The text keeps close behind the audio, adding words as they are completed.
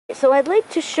So I'd like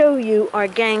to show you our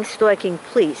gang stalking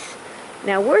police.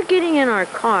 Now we're getting in our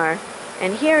car,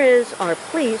 and here is our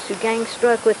police who gang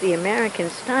struck with the American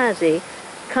Stasi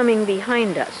coming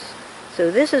behind us.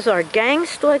 So this is our gang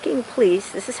stalking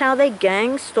police. This is how they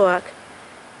gang stalk.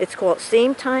 It's called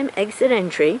same time exit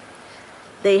entry.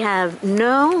 They have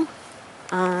no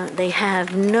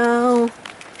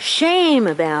shame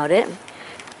about it,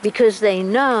 because they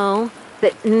know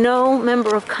that no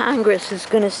member of Congress is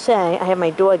going to say, I have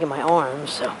my dog in my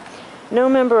arms, so no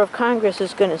member of Congress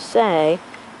is going to say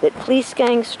that police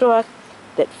gang stalk,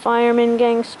 that firemen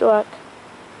gang stalk,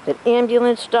 that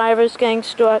ambulance drivers gang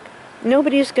stalk.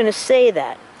 Nobody's going to say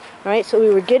that. All right, so we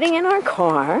were getting in our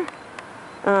car.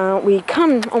 We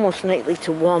come almost nightly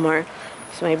to Walmart,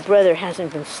 so my brother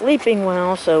hasn't been sleeping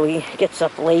well, so he gets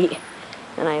up late,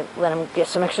 and I let him get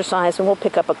some exercise, and we'll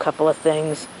pick up a couple of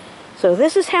things. So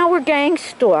this is how we're gang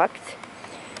stalked.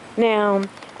 Now,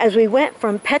 as we went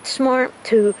from PetSmart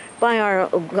to buy our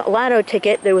lotto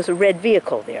ticket, there was a red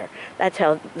vehicle there. That's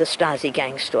how the Stasi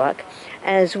gang stalk.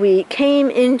 As we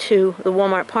came into the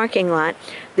Walmart parking lot,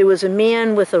 there was a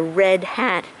man with a red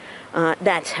hat.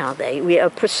 That's how a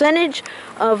percentage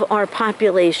of our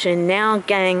population now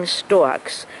gang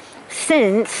stalks.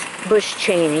 Since Bush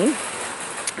Cheney,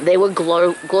 they were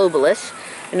globalists.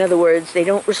 In other words, they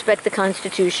don't respect the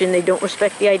Constitution. They don't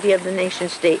respect the idea of the nation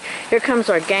state. Here comes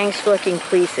our gang stalking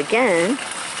police again.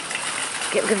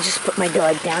 Okay, I'm going to just put my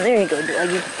dog down. There you go,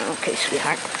 doggy. Okay,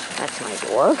 sweetheart. That's my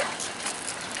dog.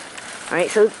 All right,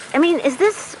 so, I mean, is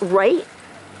this right?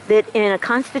 That in a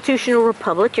constitutional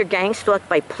republic, you're gang stalked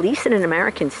by police in an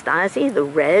American Stasi, the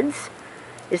Reds?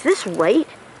 Is this right?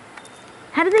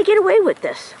 How did they get away with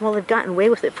this? Well, they've gotten away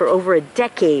with it for over a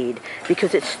decade,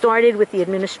 because it started with the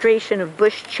administration of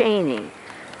Bush Cheney.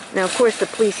 Now, of course, the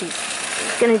police,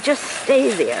 he's going to just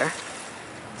stay there.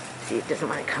 See, he doesn't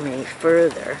want to come any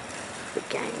further, the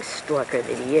gang stalker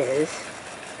that he is.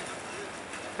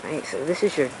 All right, so this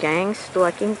is your gang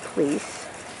stalking police.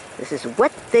 This is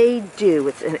what they do.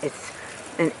 It's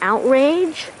an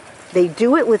outrage. They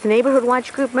do it with neighborhood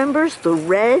watch group members, the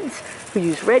Reds, who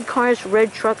use red cars,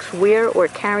 red trucks, wear or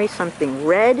carry something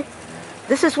red.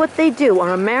 This is what they do.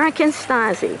 Our American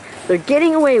Stasi, they're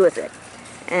getting away with it.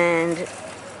 And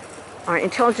our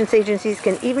intelligence agencies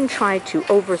can even try to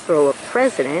overthrow a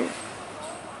president.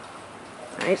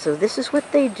 All right, so this is what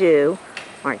they do.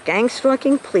 Our gang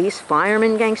stalking police,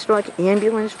 firemen gang stalk,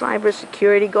 ambulance drivers,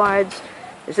 security guards.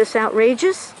 Is this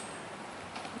outrageous?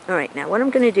 All right, now what I'm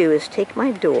going to do is take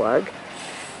my dog.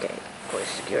 Okay, of course,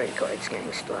 security guards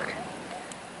gang stalk.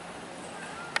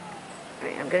 All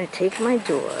right, I'm going to take my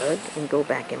dog and go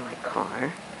back in my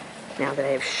car, now that I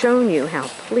have shown you how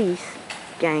police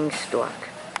gang stalk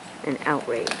and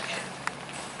outrage.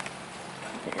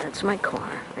 Okay, that's my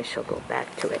car. I shall go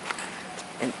back to it.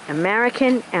 An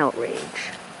American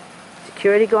outrage.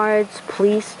 Security guards,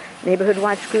 police, neighborhood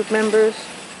watch group members.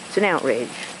 It's an outrage.